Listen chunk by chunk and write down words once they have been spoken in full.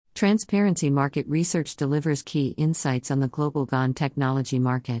Transparency Market Research delivers key insights on the global GaN technology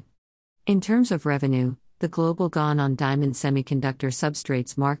market. In terms of revenue, the global GaN on diamond semiconductor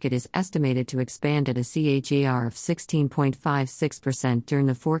substrates market is estimated to expand at a CAGR of 16.56% during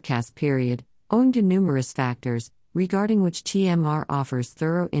the forecast period, owing to numerous factors, regarding which TMR offers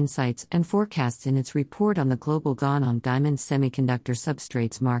thorough insights and forecasts in its report on the global GaN on diamond semiconductor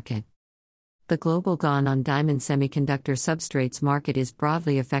substrates market. The global GaN on diamond semiconductor substrates market is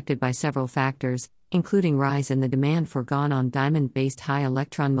broadly affected by several factors, including rise in the demand for GaN on diamond-based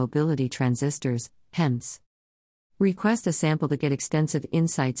high-electron mobility transistors, HEMTs. Request a sample to get extensive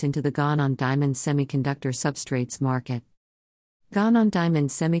insights into the GaN on diamond semiconductor substrates market. GaN on diamond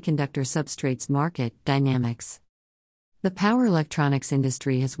semiconductor substrates market dynamics. The power electronics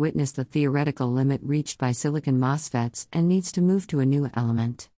industry has witnessed the theoretical limit reached by silicon MOSFETs and needs to move to a new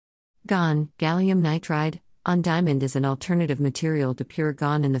element. GaN, gallium nitride, on diamond is an alternative material to pure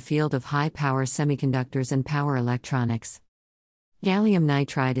GaN in the field of high-power semiconductors and power electronics. Gallium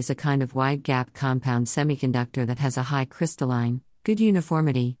nitride is a kind of wide-gap compound semiconductor that has a high crystalline, good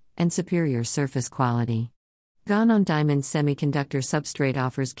uniformity, and superior surface quality. GaN on diamond semiconductor substrate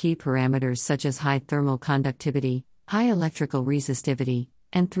offers key parameters such as high thermal conductivity, high electrical resistivity,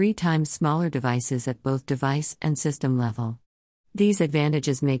 and 3 times smaller devices at both device and system level. These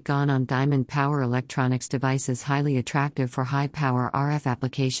advantages make GaN on diamond power electronics devices highly attractive for high-power RF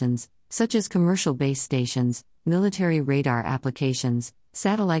applications, such as commercial base stations, military radar applications,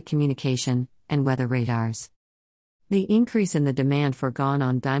 satellite communication, and weather radars. The increase in the demand for GaN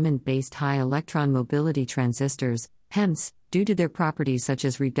on diamond-based high-electron mobility transistors, HEMTs, due to their properties such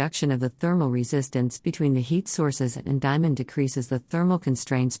as reduction of the thermal resistance between the heat sources and diamond decreases the thermal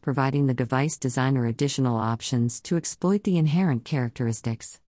constraints, providing the device designer additional options to exploit the inherent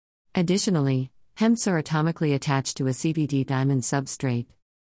characteristics. Additionally, HEMTs are atomically attached to a CVD diamond substrate.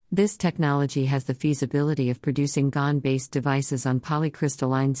 This technology has the feasibility of producing GaN-based devices on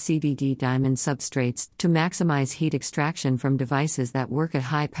polycrystalline CVD diamond substrates to maximize heat extraction from devices that work at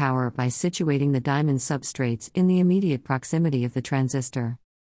high power by situating the diamond substrates in the immediate proximity of the transistor.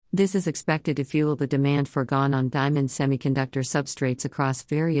 This is expected to fuel the demand for GaN on diamond semiconductor substrates across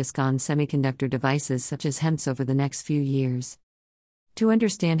various GaN semiconductor devices such as HEMTs over the next few years. To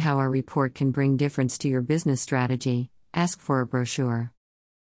understand how our report can bring difference to your business strategy, ask for a brochure.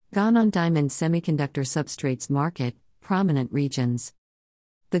 GaN on diamond semiconductor substrates market, prominent regions.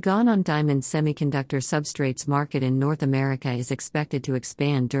 The GaN on diamond semiconductor substrates market in North America is expected to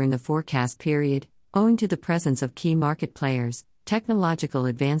expand during the forecast period, owing to the presence of key market players, technological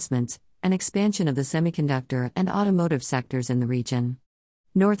advancements, and expansion of the semiconductor and automotive sectors in the region.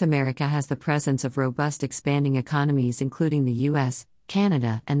 North America has the presence of robust expanding economies including the US,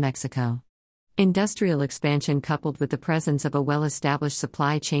 Canada, and Mexico. Industrial expansion coupled with the presence of a well-established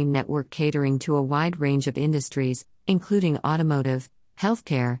supply chain network catering to a wide range of industries, including automotive,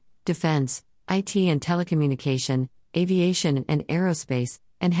 healthcare, defense, IT and telecommunication, aviation and aerospace,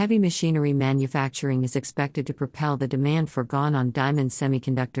 and heavy machinery manufacturing is expected to propel the demand for GaN on diamond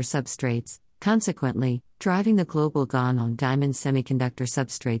semiconductor substrates, consequently, driving the global GaN on diamond semiconductor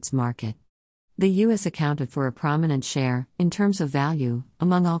substrates market. The U.S. accounted for a prominent share, in terms of value,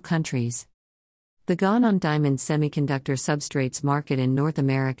 among all countries. The GaN on diamond semiconductor substrates market in North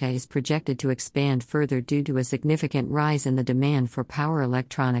America is projected to expand further due to a significant rise in the demand for power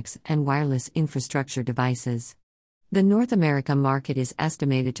electronics and wireless infrastructure devices. The North America market is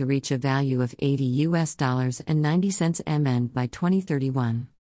estimated to reach a value of $80.90 MN by 2031.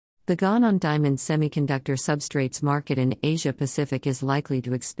 The GaN on diamond semiconductor substrates market in Asia Pacific is likely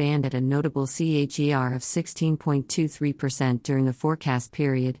to expand at a notable CAGR of 16.23% during the forecast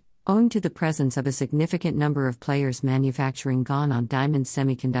period, owing to the presence of a significant number of players manufacturing GaN on diamond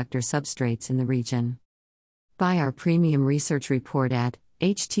semiconductor substrates in the region. Buy our premium research report at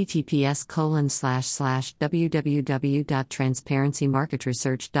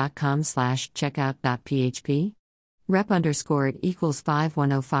https://www.transparencymarketresearch.com/checkout.php.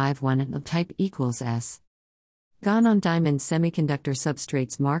 Rep_it=51051 and the type =S. GaN on diamond semiconductor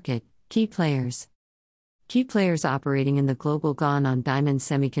substrates market, key players. Key players operating in the global GaN on diamond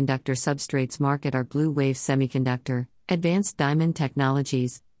semiconductor substrates market are Blue Wave Semiconductor, Advanced Diamond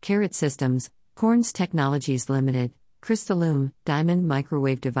Technologies, Carrot Systems, Corns Technologies Limited, Crystalloom, Diamond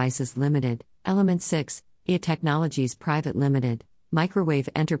Microwave Devices Limited, Element 6, IA Technologies Private Limited, Microwave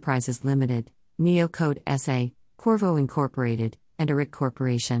Enterprises Limited, Neocode SA, Qorvo Incorporated, and Arik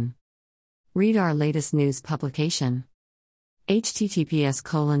Corporation. Read our latest news publication.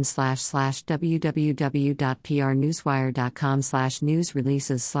 https://www.prnewswire.com/news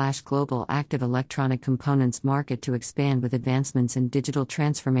releases/global active electronic components market to expand with advancements in digital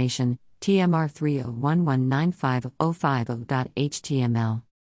transformation, TMR 301195050.html.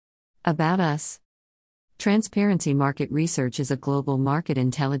 About us. Transparency Market Research is a global market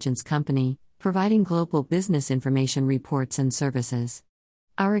intelligence company, providing global business information reports and services.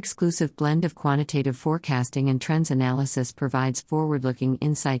 Our exclusive blend of quantitative forecasting and trends analysis provides forward-looking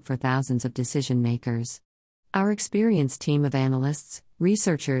insight for thousands of decision makers. Our experienced team of analysts,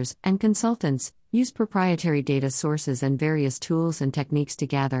 researchers, and consultants use proprietary data sources and various tools and techniques to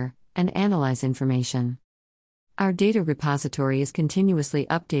gather and analyze information. Our data repository is continuously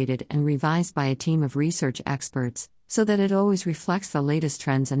updated and revised by a team of research experts, so that it always reflects the latest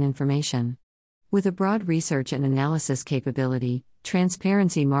trends and information. With a broad research and analysis capability,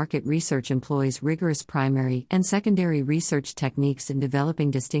 Transparency Market Research employs rigorous primary and secondary research techniques in developing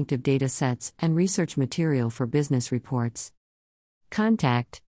distinctive data sets and research material for business reports.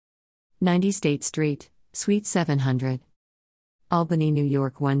 Contact 90 State Street, Suite 700, Albany, New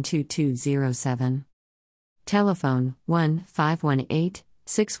York 12207. Telephone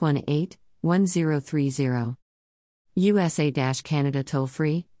 1-518-618-1030. USA-Canada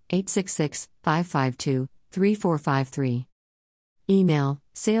toll-free 866-552-3453. Email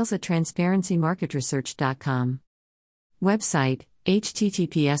sales@transparencymarketresearch.com. Website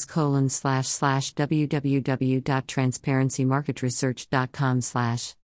https://www.transparencymarketresearch.com/